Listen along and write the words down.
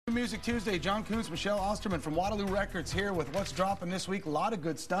Music Tuesday, John Coons, Michelle Osterman from Waterloo Records here with what's dropping this week. A lot of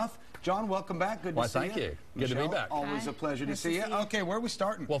good stuff. John, welcome back. Good to see you. Thank you. Michelle, good to be back. Always a pleasure to see you. Okay, where are we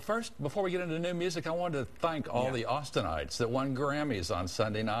starting? Well, first, before we get into new music, I wanted to thank all the Austinites that won Grammys on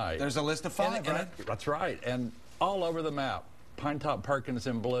Sunday night. There's a list of five, right? That's right. And all over the map. Pinetop Perkins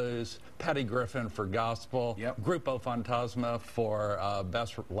in blues, Patty Griffin for gospel, Grupo Fantasma for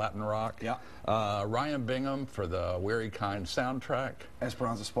best Latin rock, Ryan Bingham for the Weary Kind soundtrack.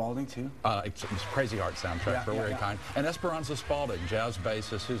 Esperanza Spalding, too. It's Crazy Heart soundtrack for Weary Kind. And Esperanza Spalding, jazz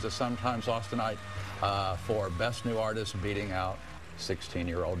bassist, who's a sometimes Austinite, for best new artist, beating out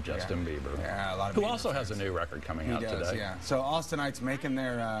 16-year-old Justin Bieber, a lot of who also has a new record coming out today. Yeah. So Austinites making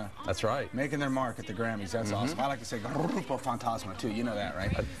their that's right, making their mark at the Grammys. That's awesome. I like to say Grupo Fantasma too. You know that,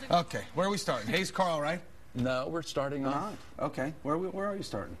 right? Okay, where are we starting? Hayes Carll, right? No, we're starting off. Okay, where are you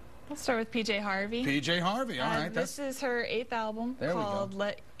starting? Let's start with PJ Harvey. PJ Harvey, all right. This is her 8th album called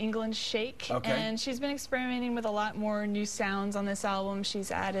Let England Shake. And she's been experimenting with a lot more new sounds on this album.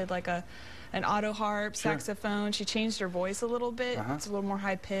 She's added like an auto harp, saxophone. She changed her voice a little bit. It's a little more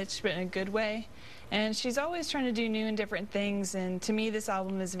high-pitched, but in a good way. And she's always trying to do new and different things. And to me, this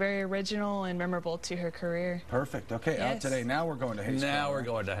album is very original and memorable to her career. Perfect. Okay, out today. Now we're going to Hayes Carll. Now we're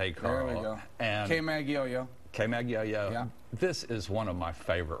going to Hayes Carll. There we go. And K-Mag Yo-Yo. K-Mag Yo-Yo. Yeah. This is one of my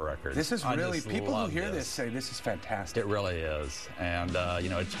favorite records. This is really, people who hear this say this is fantastic. It really is. And, you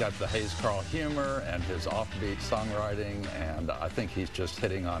know, it's got the Hayes Carll humor and his offbeat songwriting, and I think he's just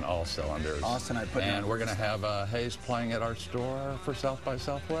hitting on all cylinders. And we're going to have Hayes playing at our store for South by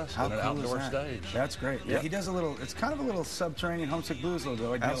Southwest on an outdoor stage. That's great. Yeah, he does a little, it's kind of a little subterranean Homesick Blues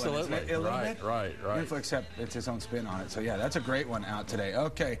logo. Absolutely. A little bit? Right. Except it's his own spin on it. So, yeah, that's a great one out today.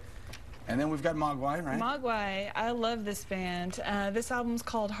 Okay. And then we've got Mogwai, right? Mogwai, I love this band. This album's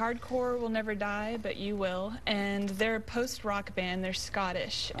called Hardcore Will Never Die, But You Will. And they're a post-rock band. They're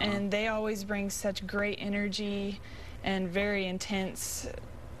Scottish. And they always bring such great energy and very intense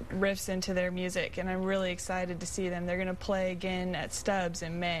riffs into their music. And I'm really excited to see them. They're going to play again at Stubbs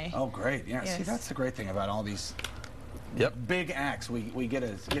in May. Oh, great. Yeah, see, that's the great thing about all these big acts. We get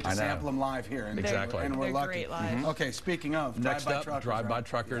to sample them live here. And and we're lucky. Great live. Okay, speaking of Next up, Drive-By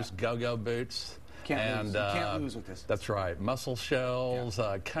Truckers, Go-Go Boots. Can't lose with this. That's right. Muscle Shells,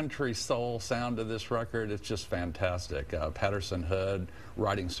 country soul sound to this record. It's just fantastic. Patterson Hood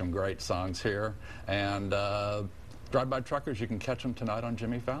writing some great songs here. And Drive-By Truckers, you can catch them tonight on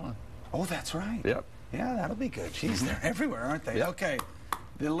Jimmy Fallon. Oh, that's right. Yep. Yeah, that'll be good. Jeez, they're everywhere, aren't they? Okay,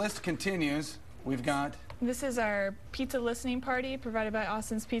 the list continues. We've got... This is our pizza listening party provided by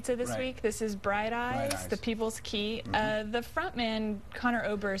Austin's Pizza this week. This is Bright Eyes, the People's Key. The frontman, Connor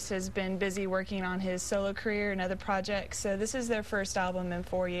Oberst, has been busy working on his solo career and other projects, so this is their first album in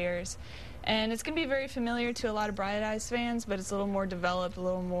 4 years. And it's going to be very familiar to a lot of Bright Eyes fans, but it's a little more developed, a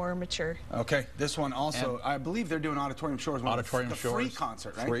little more mature. Okay, this one also, I believe they're doing Auditorium Shores. Auditorium Shores. Free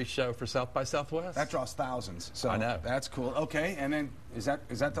concert, right? Free show for South by Southwest. That draws thousands. So I know. That's cool. Okay, and then is that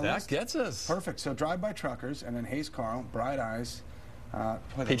the list? That gets us. Perfect. So Drive-By Truckers, and then Hayes Carll, Bright Eyes,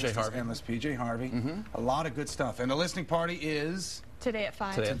 PJ Harvey. Endless, PJ Harvey. A lot of good stuff. And the listening party is... Today at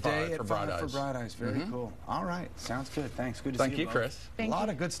 5. Today at 5 for Bright Eyes. Very cool. All right. Sounds good. Thanks. Good to see you. Thank you, Chris. A lot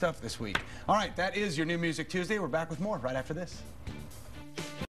of good stuff this week. All right. That is your New Music Tuesday. We're back with more right after this.